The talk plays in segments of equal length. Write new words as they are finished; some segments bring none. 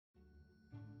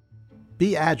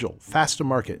Be agile, fast to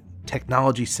market,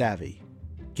 technology savvy.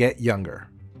 Get younger.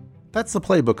 That's the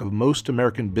playbook of most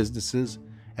American businesses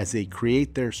as they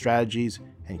create their strategies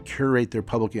and curate their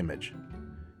public image.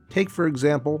 Take, for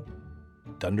example,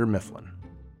 Dunder Mifflin.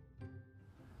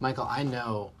 Michael, I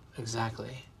know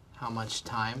exactly how much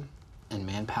time and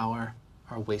manpower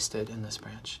are wasted in this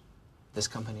branch. This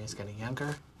company is getting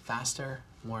younger, faster,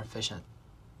 more efficient.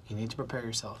 You need to prepare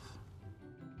yourself.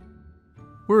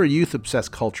 We're a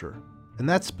youth-obsessed culture, and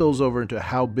that spills over into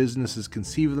how businesses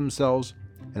conceive of themselves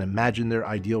and imagine their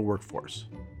ideal workforce.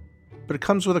 But it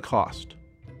comes with a cost.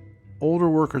 Older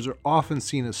workers are often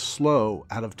seen as slow,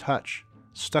 out of touch,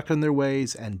 stuck in their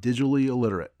ways, and digitally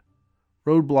illiterate.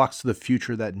 Roadblocks to the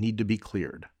future that need to be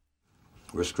cleared.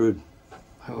 We're screwed.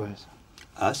 Who is?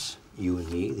 Us, you and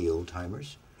me, the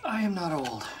old-timers. I am not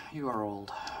old. You are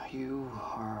old. You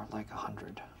are like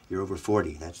 100. You're over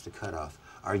 40, that's the cutoff.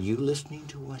 Are you listening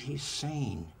to what he's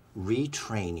saying?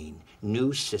 Retraining,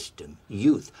 new system,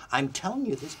 youth. I'm telling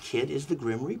you, this kid is the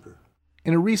Grim Reaper.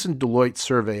 In a recent Deloitte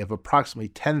survey of approximately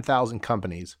 10,000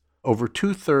 companies, over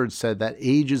 2/3 said that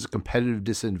age is a competitive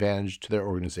disadvantage to their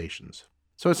organizations.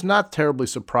 So it's not terribly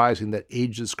surprising that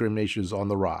age discrimination is on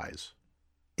the rise.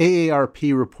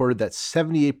 AARP reported that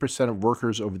 78% of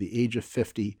workers over the age of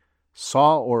 50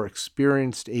 saw or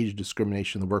experienced age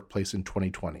discrimination in the workplace in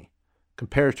 2020,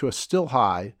 compared to a still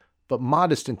high, but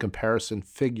modest in comparison,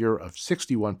 figure of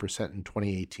 61% in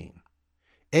 2018.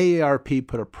 AARP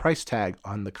put a price tag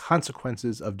on the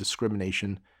consequences of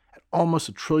discrimination at almost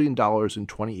 $1 trillion in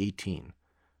 2018,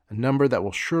 a number that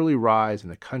will surely rise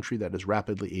in a country that is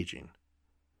rapidly aging.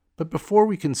 But before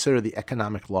we consider the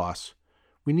economic loss,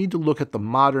 we need to look at the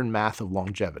modern math of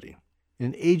longevity. In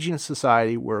an aging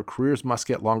society where careers must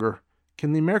get longer,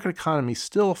 can the American economy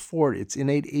still afford its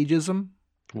innate ageism?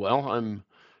 Well, I'm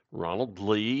Ronald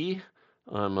Lee.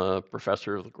 I'm a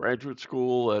professor of the graduate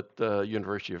school at the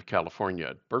University of California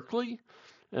at Berkeley,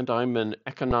 and I'm an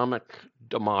economic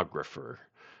demographer,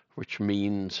 which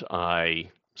means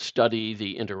I study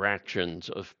the interactions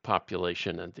of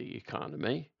population and the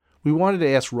economy. We wanted to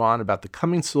ask Ron about the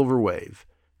coming silver wave,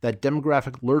 that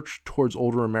demographic lurch towards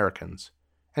older Americans,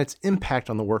 and its impact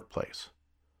on the workplace.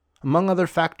 Among other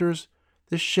factors,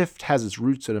 this shift has its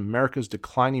roots in America's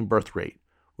declining birth rate,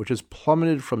 which has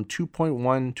plummeted from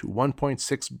 2.1 to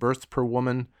 1.6 births per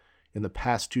woman in the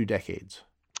past 2 decades.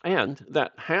 And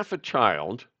that half a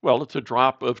child, well, it's a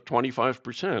drop of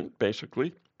 25%,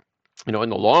 basically. In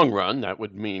the long run, that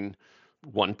would mean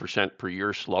 1% per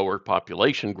year slower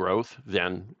population growth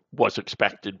than was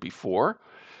expected before.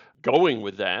 Going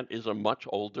with that is a much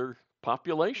older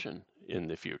population in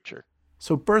the future.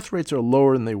 So birth rates are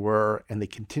lower than they were, and they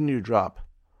continue to drop.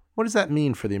 What does that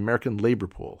mean for the American labor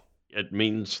pool? It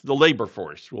means the labor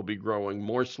force will be growing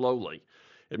more slowly.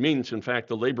 It means, in fact,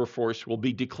 the labor force will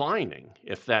be declining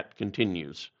if that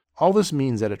continues. All this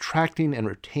means that attracting and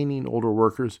retaining older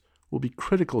workers will be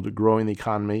critical to growing the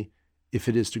economy if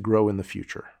it is to grow in the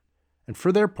future. And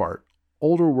for their part,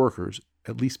 older workers,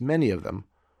 at least many of them,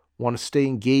 want to stay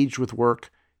engaged with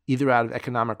work either out of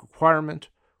economic requirement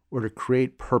or to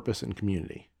create purpose and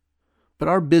community. But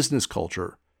our business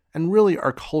culture, and really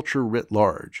our culture writ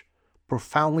large,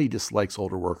 profoundly dislikes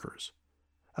older workers.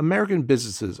 American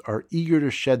businesses are eager to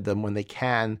shed them when they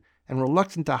can and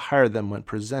reluctant to hire them when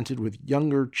presented with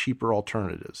younger, cheaper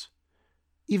alternatives.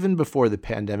 Even before the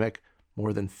pandemic,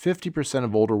 more than 50%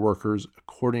 of older workers,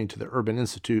 according to the Urban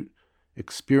Institute,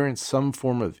 experience some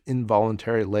form of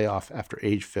involuntary layoff after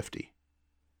age 50.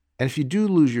 And if you do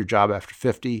lose your job after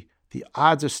 50, the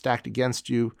odds are stacked against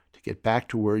you to get back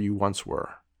to where you once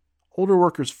were. Older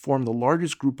workers form the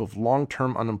largest group of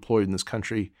long-term unemployed in this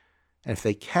country, and if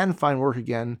they can find work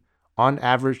again, on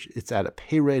average, it's at a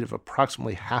pay rate of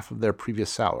approximately half of their previous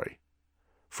salary.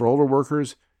 For older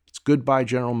workers, it's goodbye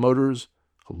General Motors,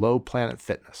 hello Planet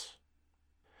Fitness.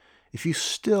 If you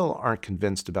still aren't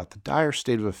convinced about the dire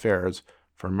state of affairs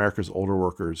for America's older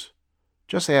workers,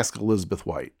 just ask Elizabeth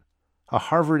White, a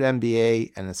Harvard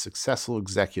MBA and a successful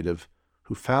executive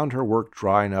who found her work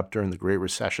drying up during the Great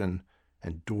Recession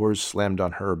and doors slammed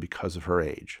on her because of her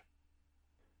age.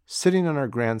 Sitting on her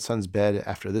grandson's bed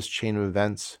after this chain of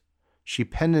events, she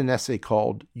penned an essay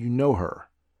called You Know Her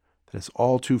that is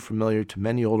all too familiar to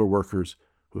many older workers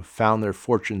who have found their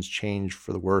fortunes change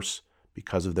for the worse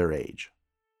because of their age.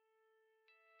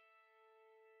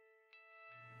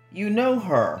 You know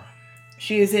her.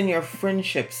 She is in your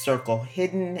friendship circle,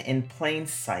 hidden in plain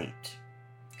sight.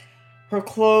 Her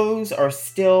clothes are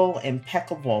still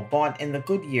impeccable, bought in the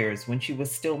good years when she was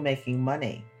still making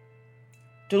money.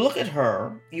 To look at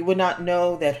her, you would not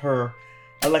know that her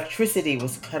electricity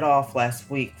was cut off last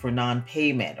week for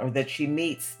non-payment, or that she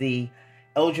meets the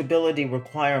eligibility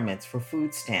requirements for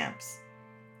food stamps.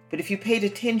 But if you paid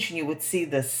attention, you would see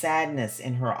the sadness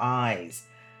in her eyes,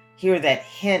 hear that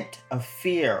hint of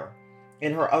fear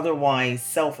in her otherwise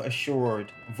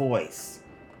self-assured voice.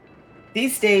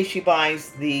 These days, she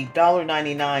buys the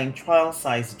 $1.99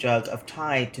 trial-size jug of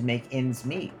Tide to make ends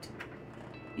meet.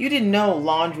 You didn't know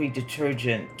laundry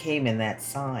detergent came in that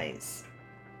size.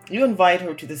 You invite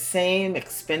her to the same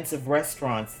expensive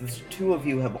restaurants that the two of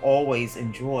you have always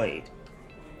enjoyed.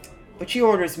 But she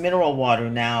orders mineral water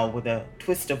now with a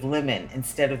twist of lemon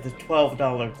instead of the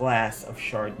 $12 glass of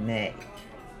Chardonnay.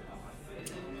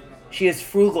 She is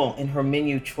frugal in her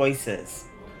menu choices,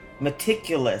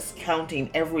 meticulous,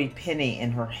 counting every penny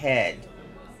in her head.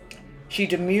 She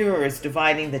demurs,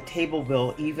 dividing the table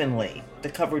bill evenly to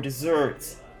cover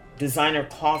desserts, designer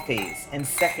coffees, and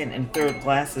second and third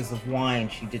glasses of wine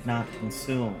she did not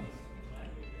consume.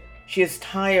 She is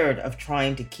tired of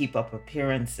trying to keep up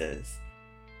appearances.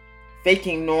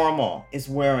 Faking normal is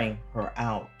wearing her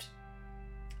out.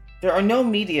 There are no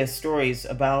media stories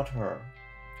about her.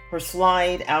 Her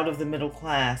slide out of the middle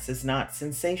class is not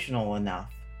sensational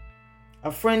enough.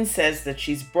 A friend says that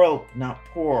she's broke, not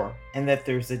poor, and that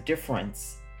there's a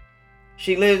difference.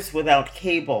 She lives without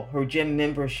cable, her gym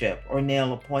membership, or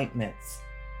nail appointments.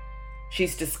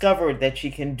 She's discovered that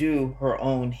she can do her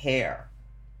own hair.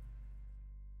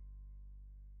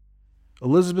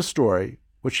 Elizabeth's story,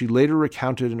 which she later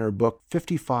recounted in her book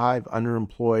 55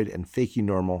 Underemployed and Faking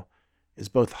Normal, is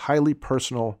both highly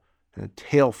personal and a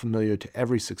tale familiar to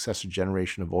every successive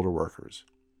generation of older workers.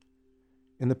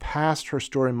 In the past, her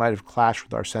story might have clashed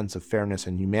with our sense of fairness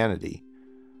and humanity,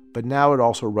 but now it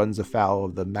also runs afoul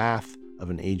of the math of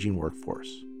an aging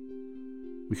workforce.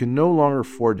 We can no longer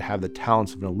afford to have the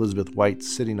talents of an Elizabeth White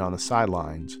sitting on the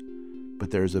sidelines,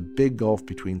 but there is a big gulf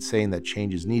between saying that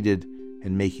change is needed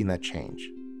and making that change.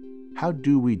 How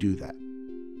do we do that?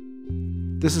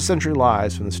 This is Century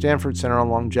Lies from the Stanford Center on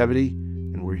Longevity,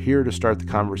 and we're here to start the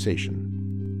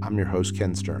conversation. I'm your host,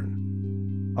 Ken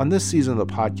Stern. On this season of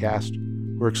the podcast,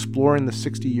 we're exploring the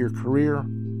 60-year career,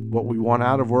 what we want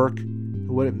out of work,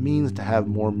 and what it means to have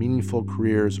more meaningful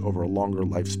careers over a longer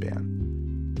lifespan.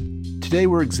 Today,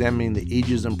 we're examining the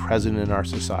ageism present in our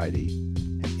society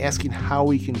and asking how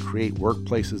we can create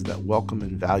workplaces that welcome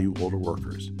and value older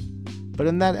workers. But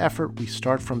in that effort, we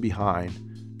start from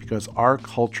behind because our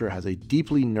culture has a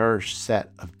deeply nourished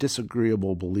set of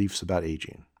disagreeable beliefs about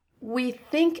aging. We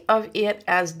think of it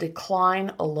as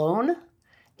decline alone.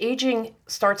 Aging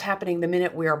starts happening the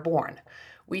minute we are born.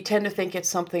 We tend to think it's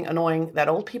something annoying that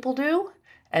old people do,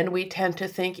 and we tend to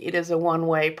think it is a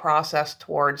one-way process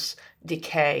towards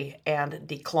decay and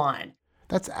decline.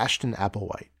 That's Ashton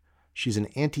Applewhite. She's an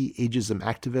anti-ageism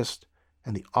activist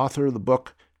and the author of the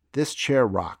book This Chair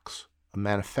Rocks, a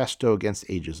Manifesto Against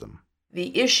Ageism.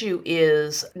 The issue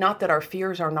is not that our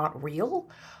fears are not real,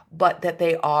 but that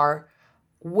they are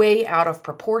way out of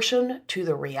proportion to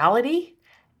the reality,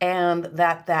 and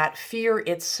that fear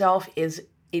itself is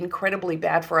incredibly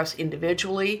bad for us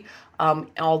individually,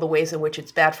 all the ways in which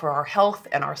it's bad for our health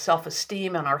and our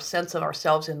self-esteem and our sense of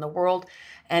ourselves in the world,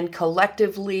 and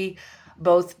collectively,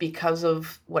 both because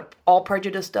of what all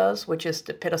prejudice does, which is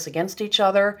to pit us against each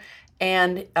other,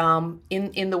 and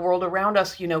in the world around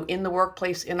us, in the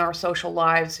workplace, in our social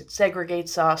lives, it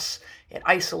segregates us, it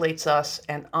isolates us,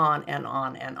 and on and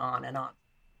on and on and on.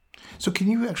 So can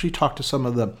you actually talk to some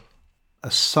of the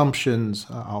assumptions,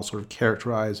 I'll sort of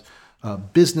characterize,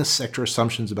 business sector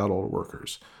assumptions about older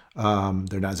workers?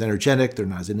 They're not as energetic, they're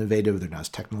not as innovative, they're not as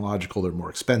technological, they're more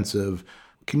expensive.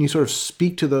 Can you sort of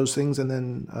speak to those things, and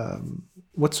then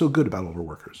what's so good about older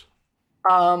workers?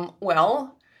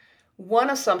 Well,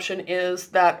 one assumption is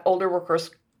that older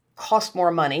workers cost more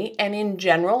money, and in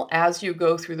general, as you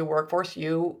go through the workforce,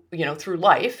 you through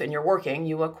life and you're working,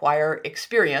 you acquire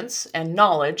experience and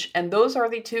knowledge, and those are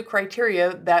the two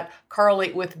criteria that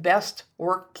correlate with best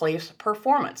workplace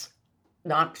performance.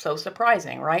 Not so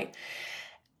surprising, right?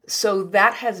 So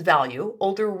that has value.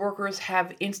 Older workers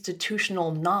have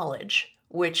institutional knowledge,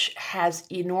 which has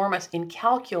enormous,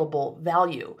 incalculable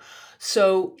value.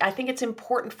 So I think it's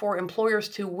important for employers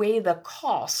to weigh the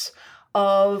costs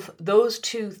of those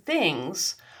two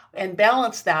things and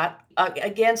balance that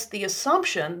against the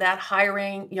assumption that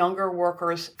hiring younger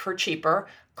workers for cheaper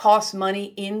costs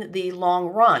money in the long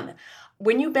run.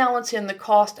 When you balance in the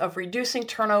cost of reducing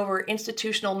turnover,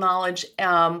 institutional knowledge,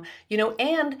 and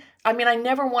I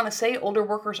never want to say older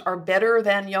workers are better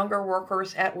than younger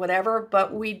workers at whatever,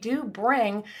 but we do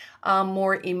bring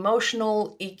more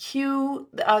emotional EQ,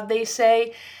 they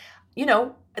say.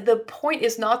 the point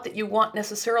is not that you want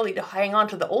necessarily to hang on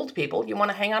to the old people. You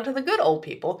want to hang on to the good old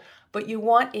people, but you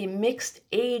want a mixed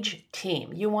age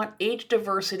team. You want age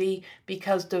diversity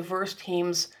because diverse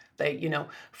teams, they,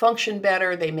 function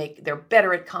better. They're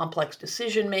better at complex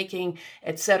decision making,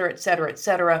 et cetera, et cetera, et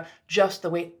cetera, just the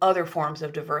way other forms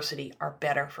of diversity are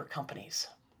better for companies.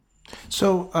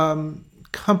 So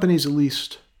companies, at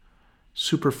least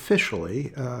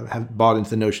superficially, have bought into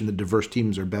the notion that diverse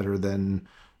teams are better than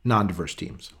non-diverse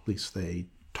teams. At least they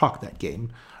talk that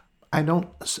game. I don't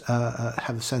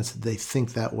have a sense that they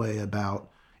think that way about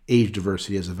age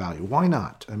diversity as a value. Why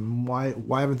not? And why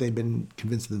haven't they been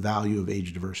convinced of the value of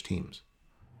age-diverse teams?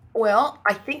 Well,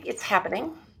 I think it's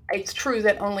happening. It's true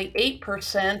that only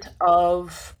 8%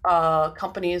 of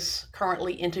companies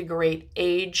currently integrate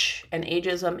age and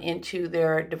ageism into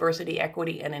their diversity,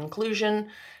 equity, and inclusion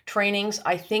trainings.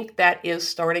 I think that is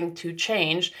starting to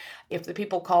change. If the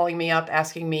people calling me up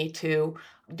asking me to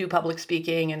do public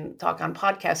speaking and talk on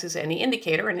podcasts is any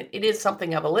indicator, and it is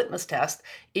something of a litmus test,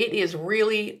 it is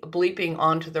really bleeping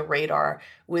onto the radar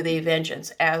with a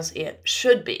vengeance, as it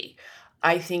should be.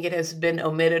 I think it has been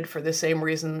omitted for the same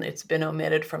reason it's been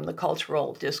omitted from the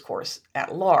cultural discourse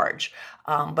at large.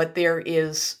 But there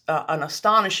is an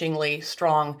astonishingly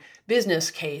strong business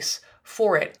case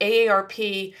for it.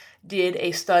 AARP did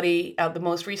a study, the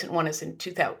most recent one is in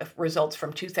results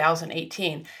from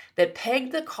 2018, that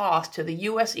pegged the cost to the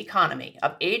U.S. economy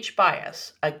of age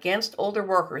bias against older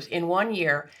workers in 1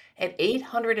 year at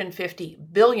 $850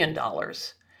 billion.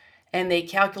 And they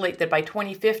calculate that by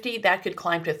 2050, that could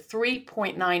climb to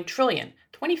 $3.9 trillion.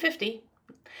 2050,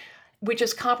 which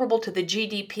is comparable to the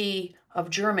GDP of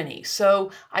Germany.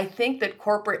 So I think that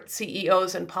corporate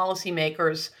CEOs and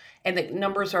policymakers, and the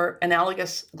numbers are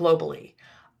analogous globally,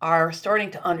 are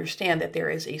starting to understand that there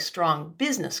is a strong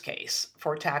business case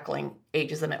for tackling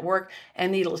ageism at work.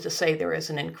 And needless to say, there is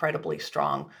an incredibly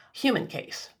strong human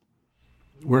case.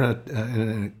 We're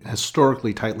in a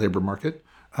historically tight labor market,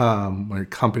 where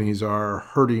companies are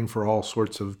hurting for all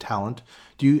sorts of talent.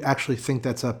 Do you actually think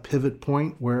that's a pivot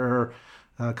point where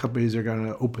companies are going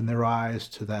to open their eyes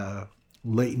to the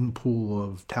latent pool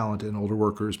of talent in older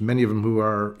workers, many of them who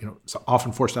are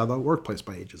often forced out of the workplace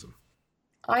by ageism?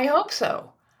 I hope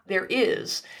so. There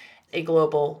is a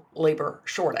global labor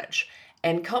shortage,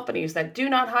 and companies that do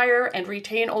not hire and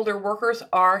retain older workers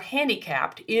are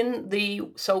handicapped in the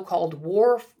so-called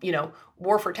war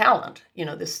for talent,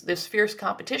 this fierce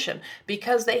competition,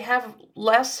 because they have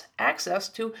less access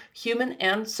to human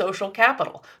and social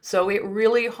capital. So it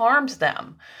really harms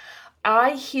them.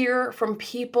 I hear from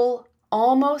people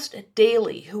almost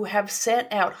daily who have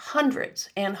sent out hundreds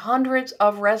and hundreds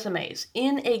of resumes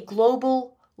in a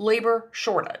global labor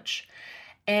shortage,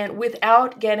 and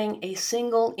without getting a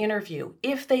single interview.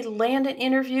 If they land an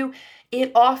interview,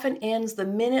 it often ends the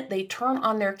minute they turn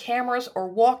on their cameras or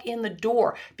walk in the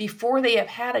door, before they have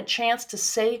had a chance to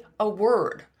say a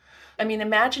word. I mean,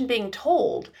 imagine being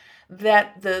told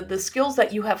that the skills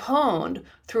that you have honed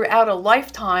throughout a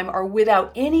lifetime are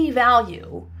without any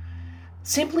value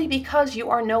simply because you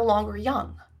are no longer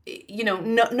young.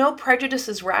 No prejudice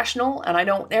is rational, and I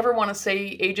don't ever want to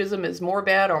say ageism is more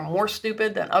bad or more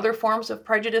stupid than other forms of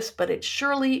prejudice, but it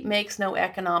surely makes no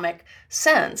economic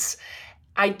sense.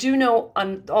 I do know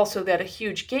also that a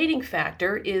huge gating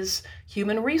factor is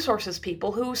human resources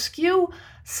people who skew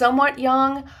somewhat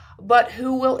young, but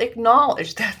who will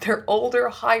acknowledge that their older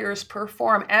hires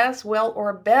perform as well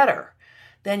or better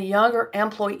than younger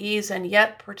employees and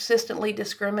yet persistently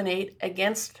discriminate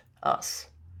against us.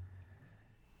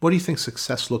 What do you think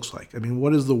success looks like? I mean,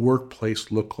 what does the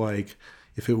workplace look like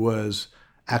if it was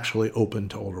actually open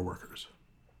to older workers?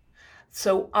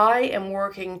 So I am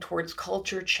working towards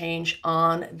culture change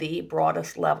on the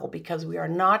broadest level, because we are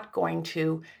not going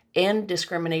to end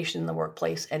discrimination in the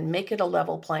workplace and make it a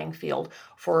level playing field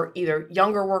for either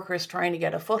younger workers trying to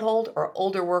get a foothold or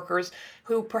older workers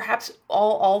who perhaps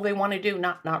all they want to do,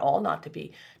 not to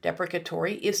be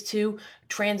deprecatory, is to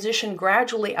transition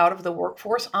gradually out of the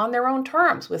workforce on their own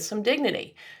terms with some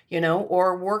dignity,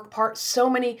 or work part.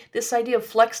 This idea of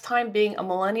flex time being a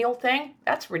millennial thing,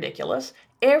 that's ridiculous.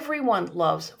 Everyone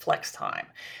loves flex time.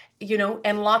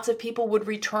 And lots of people would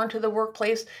return to the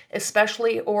workplace,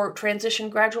 especially, or transition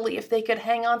gradually, if they could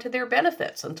hang on to their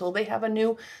benefits until they have a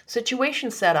new situation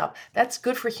set up. That's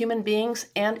good for human beings,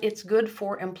 and it's good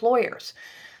for employers.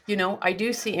 I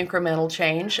do see incremental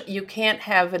change. You can't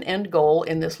have an end goal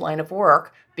in this line of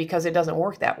work because it doesn't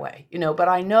work that way, but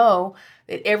I know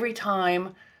that every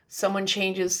time someone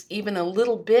changes even a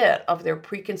little bit of their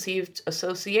preconceived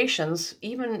associations,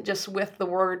 even just with the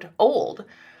word old,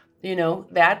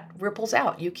 that ripples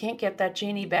out. You can't get that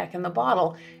genie back in the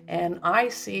bottle. And I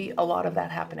see a lot of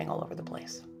that happening all over the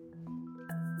place.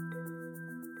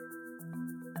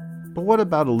 But what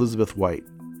about Elizabeth White,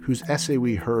 whose essay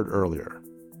we heard earlier?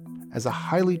 As a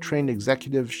highly trained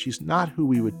executive, she's not who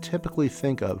we would typically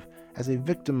think of as a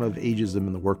victim of ageism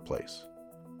in the workplace.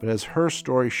 But as her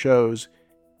story shows,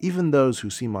 even those who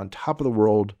seem on top of the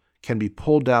world can be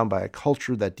pulled down by a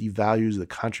culture that devalues the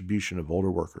contribution of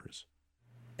older workers.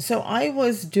 So I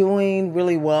was doing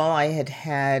really well. I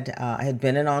had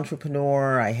been an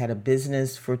entrepreneur. I had a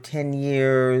business for 10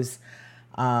 years.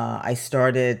 I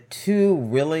started 2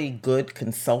 really good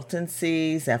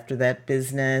consultancies after that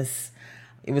business.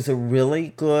 It was a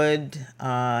really good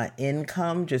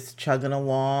income, just chugging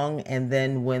along. And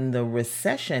then when the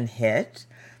recession hit,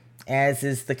 as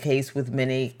is the case with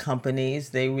many companies,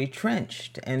 they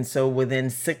retrenched. And so within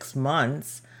 6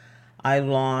 months, I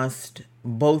lost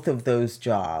both of those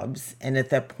jobs. And at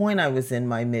that point, I was in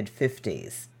my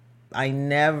mid-50s. I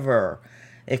never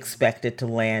expected to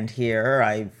land here.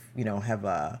 I have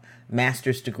a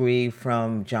master's degree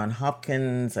from Johns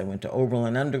Hopkins. I went to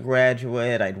Oberlin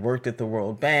undergraduate. I'd worked at the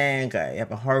World Bank. I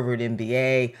have a Harvard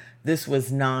MBA. This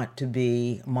was not to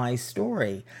be my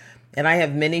story. And I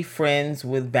have many friends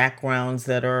with backgrounds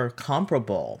that are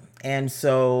comparable. And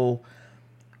so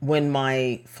when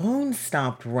my phone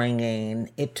stopped ringing,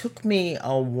 it took me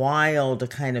a while to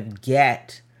kind of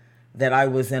get that I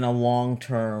was in a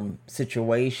long-term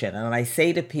situation. And I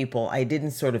say to people, I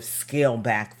didn't sort of scale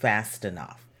back fast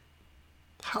enough.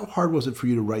 How hard was it for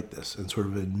you to write this and sort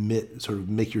of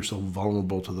make yourself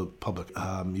vulnerable to the public?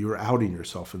 You were outing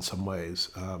yourself in some ways.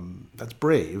 That's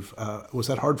brave. Was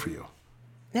that hard for you?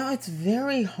 No, it's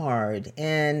very hard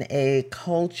in a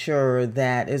culture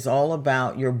that is all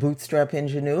about your bootstrap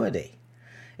ingenuity.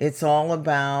 It's all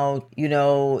about,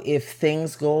 if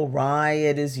things go awry,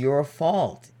 it is your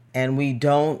fault. And we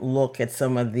don't look at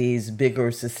some of these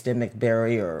bigger systemic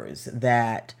barriers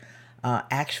that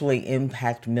actually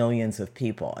impact millions of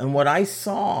people. And what I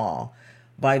saw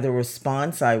by the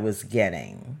response I was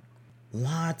getting,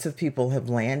 lots of people have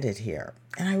landed here.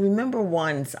 And I remember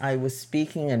once I was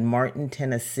speaking in Martin,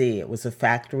 Tennessee. It was a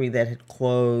factory that had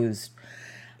closed.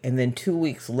 And then 2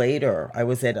 weeks later, I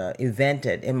was at an event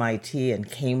at MIT in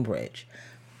Cambridge.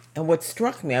 And what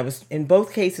struck me, I was in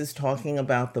both cases talking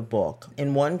about the book.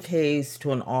 In one case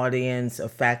to an audience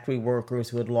of factory workers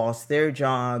who had lost their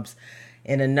jobs.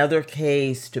 In another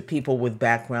case to people with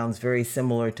backgrounds very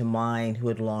similar to mine who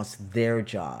had lost their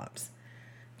jobs.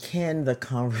 Ken, the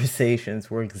conversations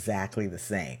were exactly the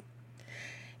same.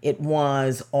 It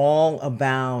was all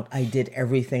about, I did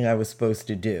everything I was supposed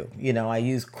to do. I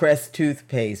used Crest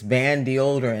toothpaste, banned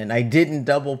deodorant, I didn't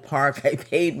double park, I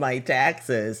paid my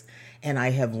taxes, and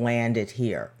I have landed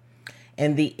here.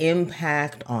 And the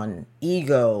impact on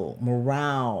ego,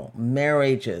 morale,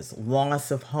 marriages, loss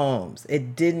of homes.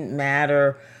 It didn't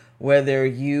matter whether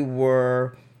you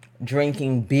were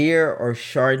drinking beer or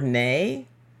Chardonnay.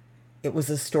 It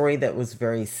was a story that was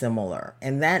very similar.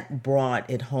 And that brought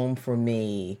it home for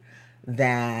me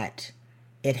that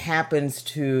it happens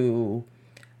to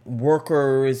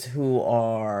workers who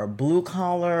are blue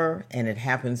collar and it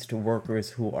happens to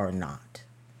workers who are not.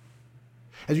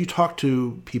 As you talk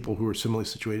to people who are similarly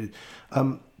situated,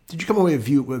 did you come away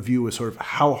with a view of sort of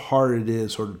how hard it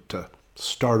is sort of to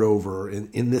start over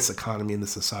in this economy, in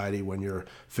this society when you're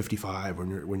 55,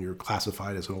 when you're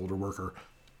classified as an older worker?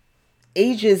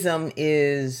 Ageism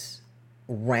is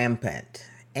rampant,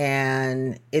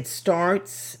 and it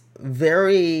starts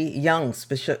very young,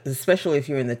 especially if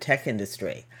you're in the tech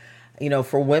industry.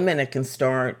 For women, it can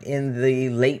start in the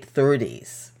late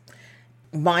 30s.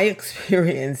 My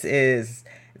experience is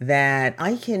that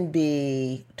I can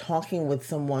be talking with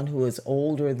someone who is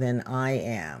older than I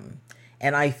am,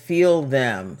 and I feel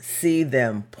them, see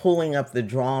them pulling up the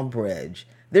drawbridge.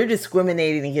 They're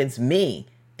discriminating against me,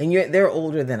 and they're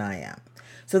older than I am.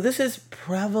 So this is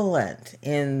prevalent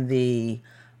in the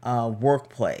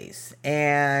workplace.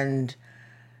 And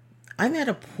I'm at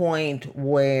a point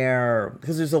where,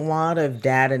 because there's a lot of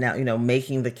data now,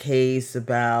 making the case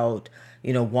about,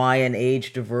 why an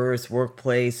age-diverse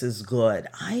workplace is good.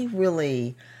 I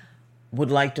really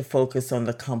would like to focus on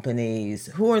the companies.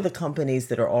 Who are the companies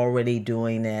that are already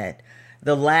doing it?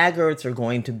 The laggards are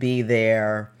going to be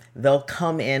there. They'll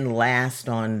come in last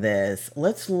on this.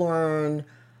 Let's learn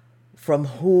from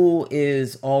who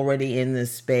is already in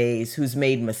this space, who's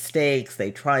made mistakes,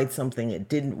 they tried something, it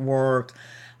didn't work.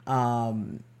 I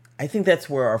think that's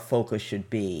where our focus should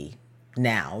be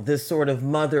now. This sort of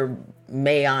mother,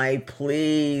 may I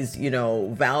please,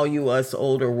 value us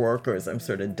older workers. I'm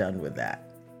sort of done with that.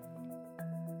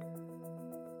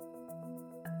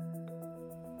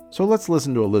 So let's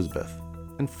listen to Elizabeth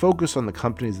and focus on the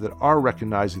companies that are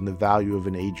recognizing the value of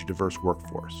an age-diverse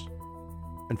workforce.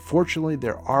 Unfortunately,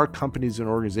 there are companies and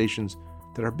organizations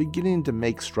that are beginning to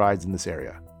make strides in this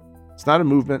area. It's not a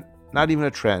movement, not even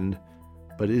a trend,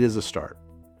 but it is a start.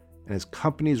 And as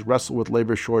companies wrestle with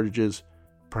labor shortages,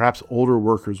 perhaps older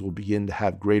workers will begin to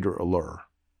have greater allure.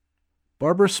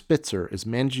 Barbara Spitzer is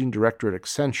managing director at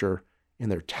Accenture in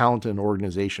their talent and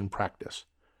organization practice,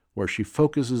 where she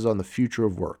focuses on the future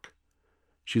of work.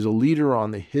 She's a leader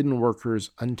on the Hidden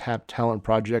Workers Untapped Talent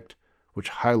Project, which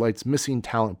highlights missing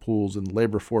talent pools in the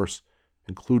labor force,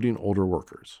 including older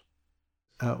workers.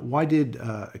 Why did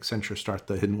Accenture start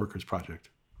the Hidden Workers Project?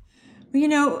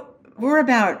 Well, we're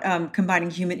about combining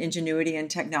human ingenuity and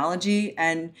technology.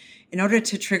 And in order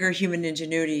to trigger human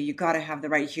ingenuity, you've got to have the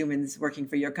right humans working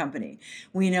for your company.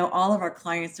 We know all of our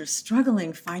clients are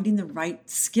struggling finding the right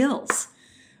skills.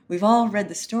 We've all read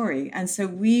the story. And so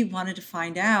we wanted to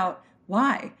find out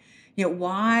why.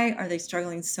 Why are they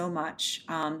struggling so much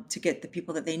to get the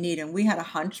people that they need? And we had a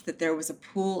hunch that there was a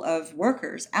pool of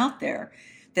workers out there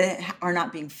that are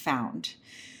not being found.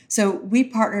 So we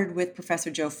partnered with Professor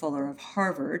Joe Fuller of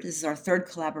Harvard. This is our third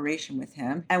collaboration with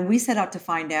him. And we set out to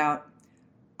find out,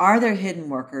 are there hidden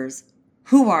workers?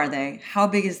 Who are they? How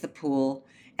big is the pool?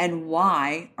 And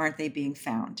why aren't they being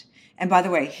found? And by the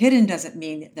way, hidden doesn't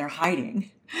mean they're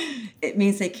hiding. It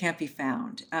means they can't be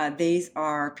found. These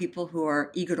are people who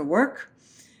are eager to work.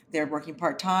 They're working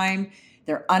part-time.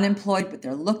 They're unemployed, but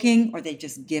they're looking, or they've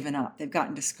just given up. They've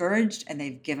gotten discouraged and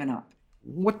they've given up.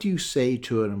 What do you say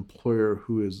to an employer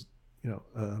who is,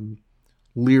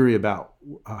 leery about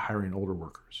hiring older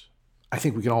workers? I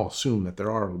think we can all assume that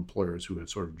there are employers who have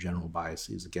sort of general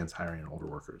biases against hiring older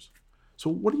workers.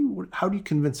 So how do you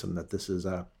convince them that this is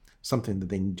something that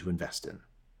they need to invest in?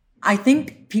 I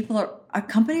think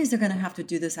companies are going to have to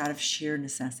do this out of sheer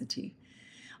necessity.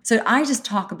 So I just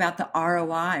talk about the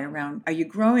ROI around, are you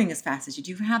growing as fast as you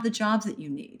do? Do you have the jobs that you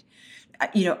need?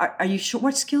 Are you short?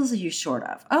 What skills are you short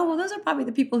of? Oh, well, those are probably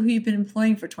the people who you've been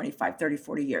employing for 25, 30,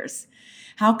 40 years.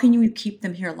 How can you keep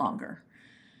them here longer?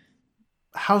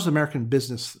 How's American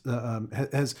business,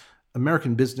 has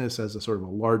American business as a sort of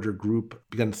a larger group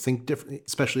begun to think differently,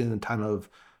 especially in a time of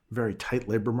very tight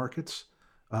labor markets,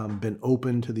 been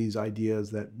open to these ideas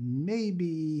that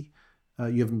maybe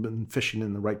you haven't been fishing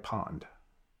in the right pond?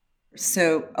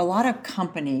 So a lot of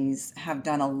companies have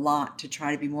done a lot to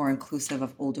try to be more inclusive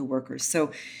of older workers.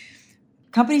 So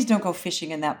companies don't go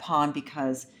fishing in that pond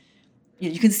because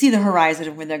you can see the horizon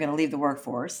of when they're going to leave the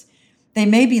workforce. They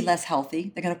may be less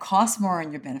healthy. They're going to cost more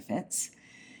on your benefits,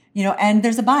 and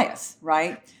there's a bias,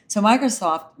 right? So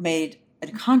Microsoft made a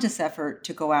conscious effort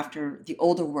to go after the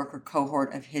older worker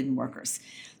cohort of hidden workers.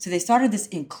 So they started this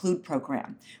Include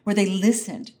program where they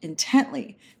listened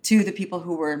intently to the people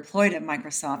who were employed at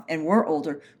Microsoft and were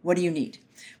older. What do you need?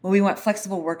 Well, we want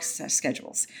flexible work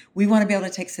schedules. We want to be able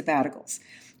to take sabbaticals.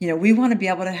 We want to be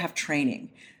able to have training.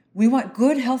 We want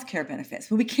good healthcare benefits,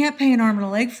 but we can't pay an arm and a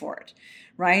leg for it,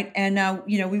 right? And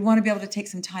we want to be able to take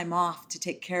some time off to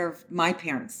take care of my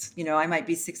parents. I might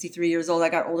be 63 years old. I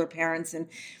got older parents and,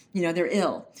 they're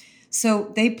ill.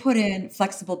 So they put in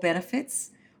flexible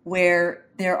benefits where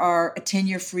there are a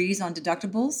 10-year freeze on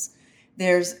deductibles.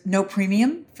 There's no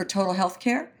premium for total health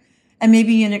care. And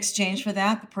maybe in exchange for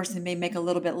that, the person may make a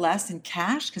little bit less in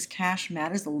cash because cash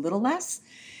matters a little less.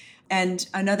 And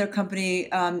another company,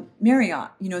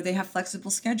 Marriott, they have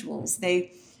flexible schedules.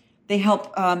 They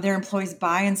help their employees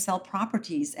buy and sell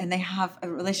properties, and they have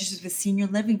relationships with senior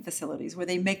living facilities where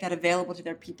they make that available to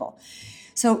their people.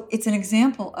 So it's an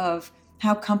example of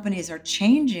how companies are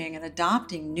changing and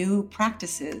adopting new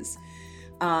practices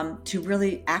to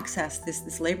really access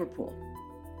this labor pool.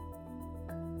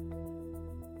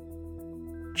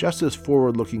 Just as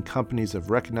forward-looking companies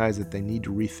have recognized that they need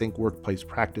to rethink workplace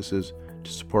practices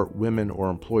to support women or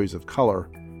employees of color,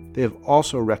 they have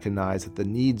also recognized that the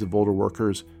needs of older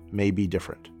workers may be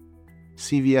different.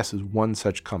 CVS is one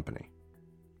such company.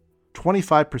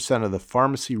 25% of the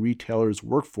pharmacy retailer's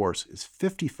workforce is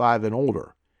 55 and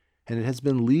older, and it has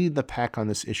been leading the pack on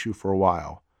this issue for a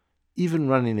while, even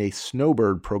running a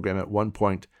snowbird program at one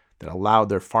point that allowed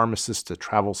their pharmacists to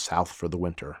travel south for the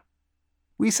winter.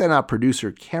 We sent out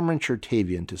producer Cameron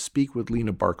Chertavian to speak with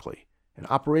Lena Barkley, an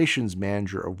operations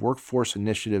manager of workforce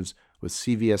initiatives with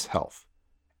CVS Health.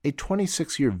 A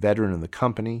 26-year veteran of the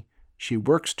company, she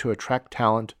works to attract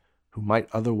talent who might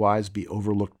otherwise be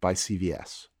overlooked by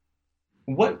CVS.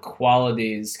 What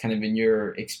qualities, kind of in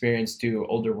your experience, do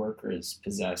older workers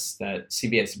possess that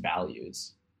CVS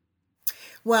values?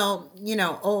 Well,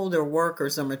 older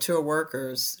workers or mature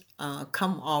workers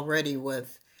come already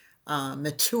with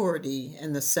maturity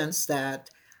in the sense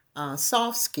that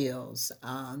soft skills.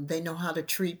 They know how to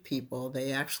treat people.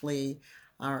 They actually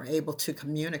are able to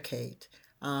communicate.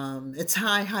 It's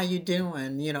hi, how you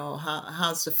doing?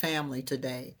 How's the family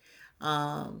today?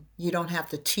 You don't have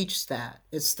to teach that.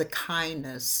 It's the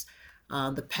kindness,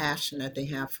 the passion that they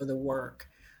have for the work.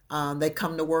 They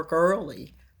come to work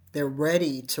early. They're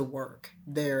ready to work.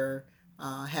 They're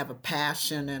have a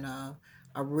passion and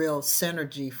a real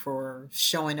synergy for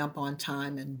showing up on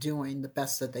time and doing the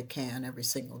best that they can every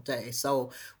single day.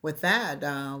 So with that,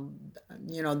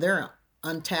 they're an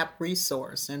untapped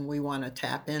resource, and we want to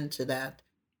tap into that.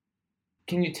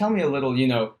 Can you tell me a little,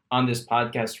 on this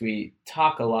podcast, we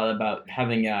talk a lot about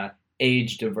having a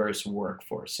age diverse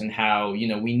workforce and how,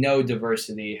 we know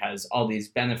diversity has all these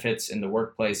benefits in the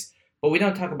workplace, but we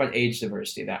don't talk about age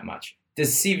diversity that much.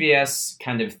 Does CVS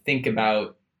kind of think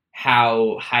about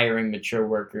how hiring mature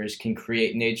workers can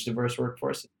create an age diverse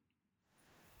workforce?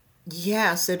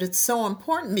 Yes, it's so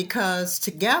important because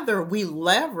together we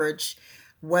leverage,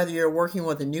 whether you're working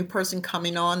with a new person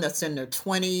coming on that's in their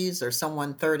 20s or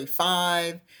someone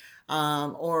 35,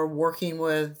 or working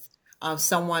with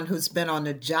someone who's been on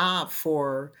the job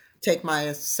for, take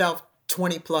myself,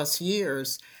 20 plus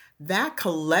years. That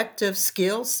collective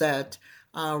skill set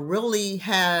really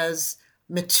has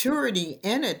maturity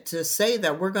in it to say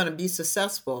that we're going to be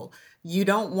successful. You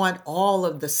don't want all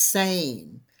of the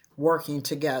same working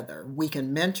together. We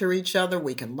can mentor each other.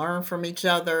 We can learn from each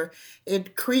other.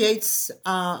 It creates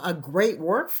a great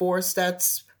workforce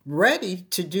that's ready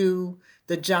to do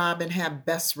the job and have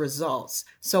best results.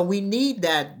 So we need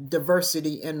that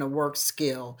diversity in the work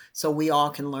skill so we all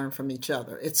can learn from each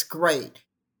other. It's great.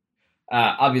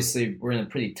 Obviously, we're in a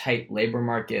pretty tight labor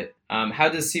market. How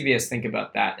does CVS think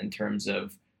about that in terms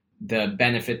of the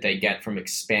benefit they get from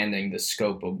expanding the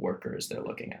scope of workers they're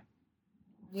looking at?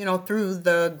 Through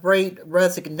the Great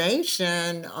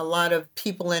Resignation, a lot of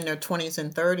people in their 20s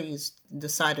and 30s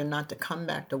decided not to come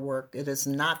back to work. It is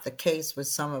not the case with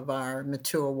some of our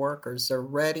mature workers. They're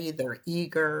ready, they're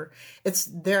eager.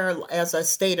 They're, as I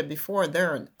stated before,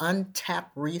 they're an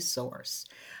untapped resource.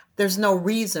 There's no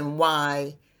reason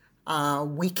why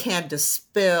we can't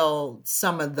dispel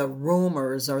some of the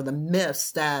rumors or the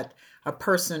myths that a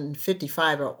person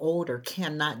 55 or older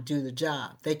cannot do the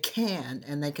job. They can,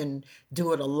 and they can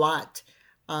do it a lot,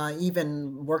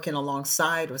 even working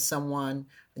alongside with someone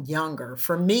younger.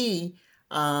 For me,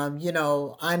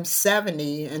 I'm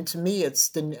 70, and to me, it's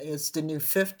the new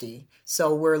 50.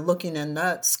 So we're looking in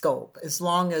that scope. As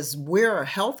long as we're a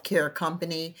healthcare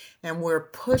company and we're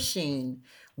pushing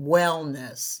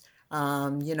wellness,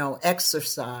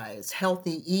 exercise,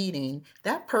 healthy eating,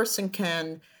 that person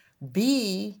can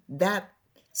be that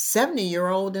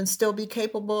 70-year-old and still be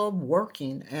capable of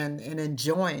working and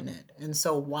enjoying it. And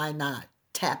so why not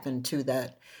tap into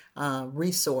that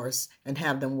resource and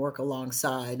have them work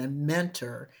alongside and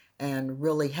mentor and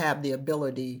really have the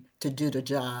ability to do the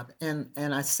job. And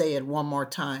I say it one more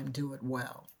time, do it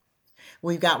well.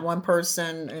 We've got one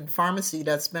person in pharmacy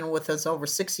that's been with us over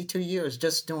 62 years,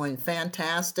 just doing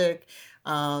fantastic,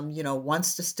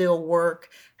 wants to still work,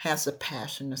 has a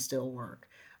passion to still work.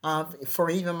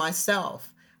 For even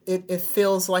myself, it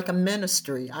feels like a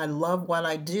ministry. I love what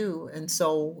I do. And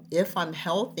so if I'm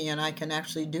healthy and I can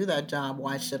actually do that job,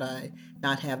 why should I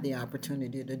not have the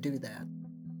opportunity to do that?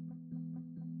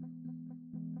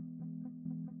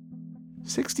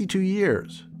 62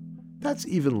 years. That's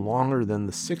even longer than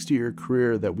the 60-year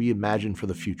career that we imagine for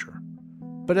the future.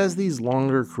 But as these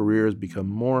longer careers become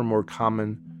more and more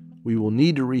common, we will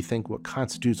need to rethink what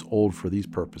constitutes old for these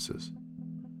purposes.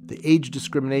 The Age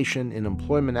Discrimination in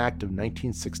Employment Act of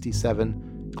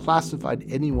 1967 classified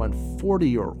anyone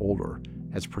 40 or older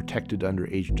as protected under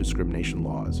age discrimination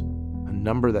laws, a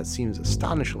number that seems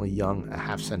astonishingly young a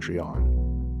half-century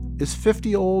on. Is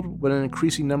 50 old when an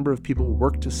increasing number of people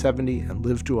work to 70 and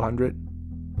live to 100?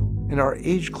 And are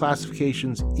age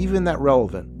classifications even that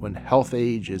relevant when health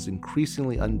age is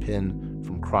increasingly unpinned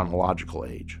from chronological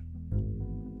age?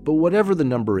 But whatever the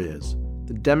number is,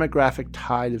 the demographic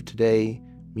tide of today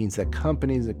means that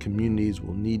companies and communities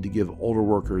will need to give older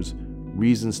workers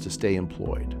reasons to stay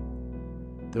employed.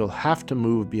 They'll have to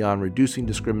move beyond reducing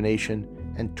discrimination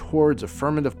and towards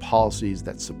affirmative policies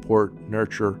that support,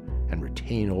 nurture, and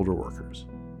retain older workers.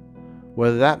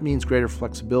 Whether that means greater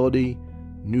flexibility,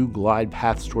 new glide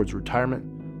paths towards retirement,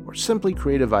 or simply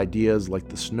creative ideas like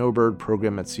the Snowbird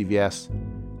program at CVS,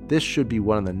 this should be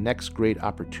one of the next great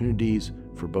opportunities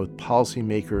for both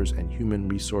policymakers and human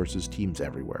resources teams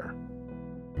everywhere.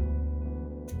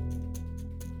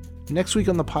 Next week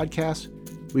on the podcast,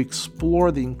 we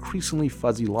explore the increasingly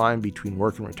fuzzy line between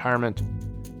work and retirement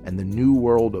and the new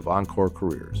world of encore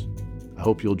careers. I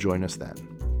hope you'll join us then.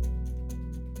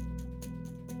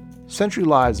 Century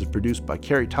Lives is produced by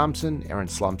Carrie Thompson, Aaron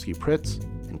Slomsky-Pritz,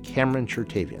 and Cameron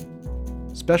Chertavian.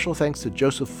 Special thanks to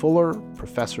Joseph Fuller,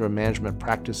 Professor of Management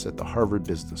Practice at the Harvard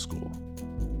Business School.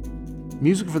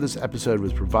 Music for this episode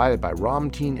was provided by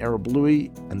Ramteen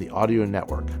Arablouei and the Audio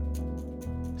Network.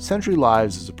 Century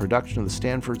Lives is a production of the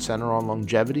Stanford Center on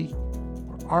Longevity,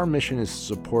 where our mission is to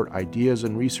support ideas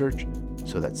and research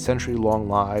so that century-long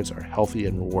lives are healthy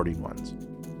and rewarding ones.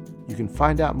 You can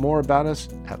find out more about us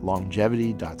at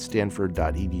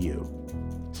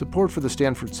longevity.stanford.edu. Support for the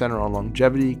Stanford Center on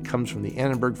Longevity comes from the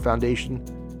Annenberg Foundation,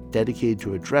 dedicated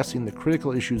to addressing the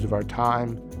critical issues of our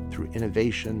time through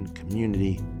innovation,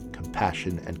 community,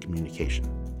 compassion, and communication.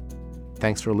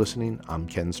 Thanks for listening. I'm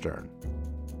Ken Stern.